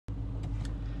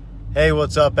Hey,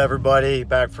 what's up, everybody?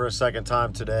 Back for a second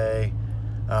time today.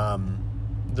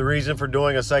 The reason for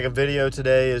doing a second video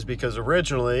today is because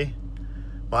originally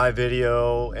my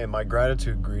video and my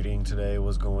gratitude greeting today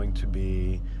was going to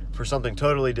be for something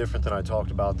totally different than I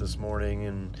talked about this morning,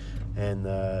 and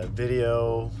the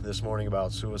video this morning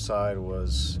about suicide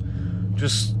was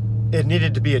just, it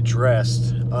needed to be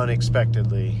addressed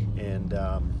unexpectedly. And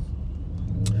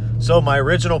so my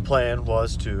original plan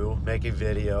was to make a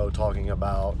video talking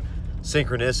about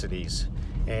synchronicities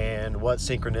and what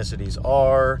synchronicities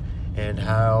are and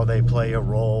how they play a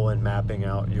role in mapping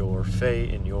out your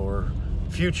fate and your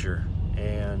future.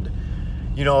 And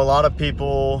you know, a lot of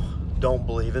people don't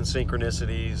believe in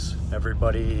synchronicities.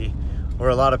 Everybody, or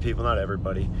a lot of people, not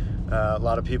everybody, a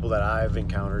lot of people that I've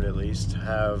encountered at least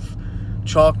have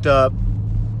chalked up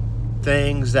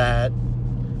things that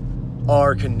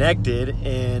are connected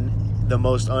in the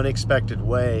most unexpected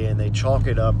way, and they chalk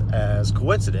it up as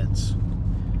coincidence.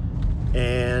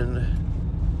 And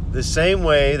the same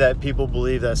way that people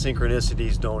believe that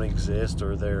synchronicities don't exist,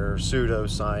 or they're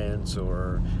pseudoscience,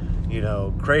 or, you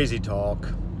know, crazy talk,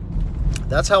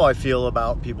 that's how I feel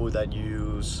about people that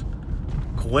use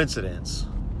coincidence.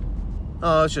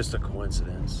 Oh, it's just a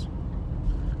coincidence.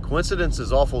 Coincidence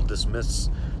is awful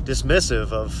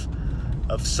dismissive of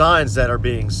signs that are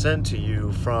being sent to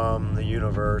you from the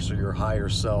universe or your higher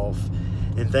self,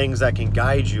 and things that can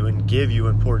guide you and give you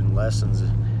important lessons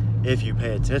if you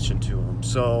pay attention to them.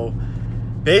 So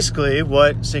basically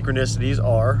what synchronicities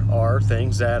are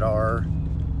things that are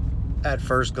at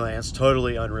first glance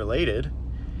totally unrelated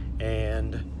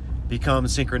and become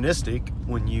synchronistic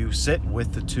when you sit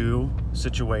with the two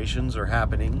situations or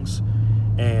happenings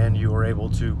and you are able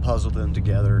to puzzle them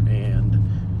together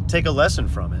and take a lesson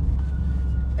from it.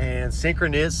 And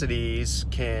synchronicities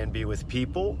can be with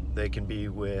people, they can be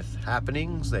with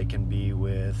happenings, they can be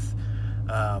with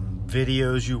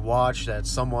videos you watch that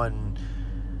someone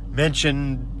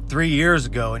mentioned 3 years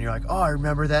ago, and you're like, oh, I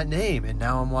remember that name, and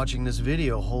now I'm watching this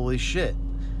video, holy shit.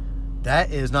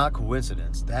 That is not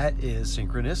coincidence, that is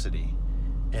synchronicity.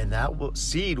 And that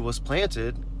seed was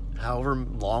planted however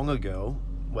long ago,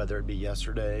 whether it be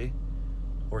yesterday,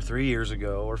 or 3 years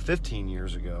ago, or 15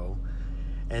 years ago.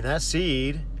 And that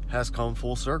seed has come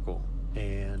full circle.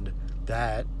 And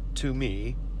that, to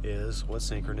me, is what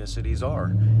synchronicities are.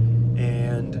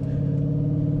 And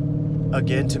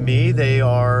again, to me, they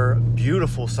are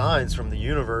beautiful signs from the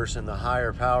universe and the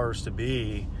higher powers to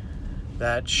be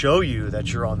that show you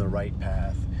that you're on the right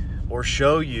path, or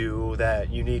show you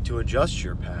that you need to adjust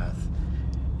your path.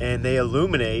 And they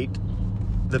illuminate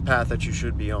the path that you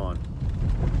should be on.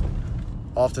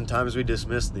 Oftentimes we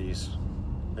dismiss these,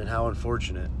 and how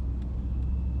unfortunate.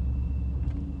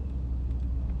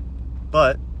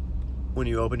 But when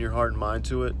you open your heart and mind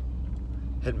to it,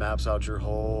 it maps out your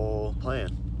whole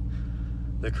plan.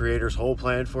 The Creator's whole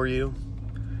plan for you,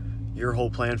 your whole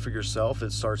plan for yourself.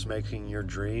 It starts making your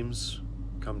dreams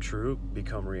come true,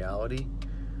 become reality.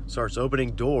 Starts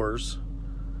opening doors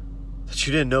that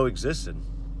you didn't know existed.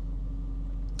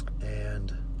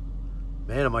 And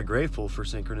man, am I grateful for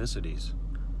synchronicities.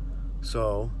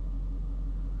 So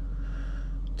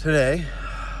today,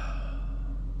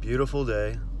 beautiful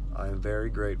day. I am very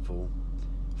grateful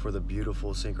for the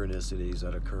beautiful synchronicities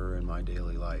that occur in my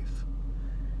daily life.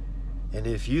 And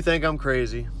if you think I'm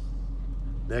crazy,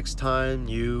 next time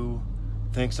you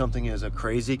think something is a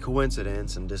crazy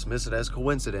coincidence and dismiss it as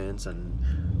coincidence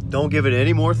and don't give it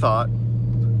any more thought,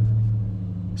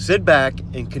 sit back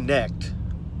and connect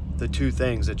the two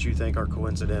things that you think are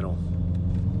coincidental.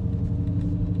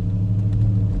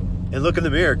 And look in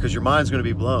the mirror, because your mind's going to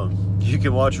be blown. You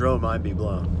can watch your own mind be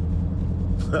blown.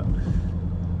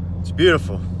 It's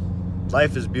beautiful.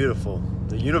 Life is beautiful.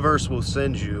 The universe will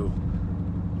send you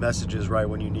messages right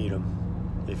when you need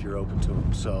them, if you're open to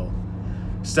them. So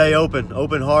stay open.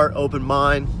 Open heart, open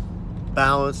mind,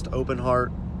 balanced, open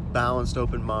heart, balanced,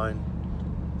 open mind,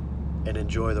 and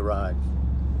enjoy the ride.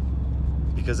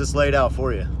 Because it's laid out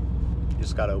for you. You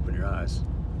just got to open your eyes.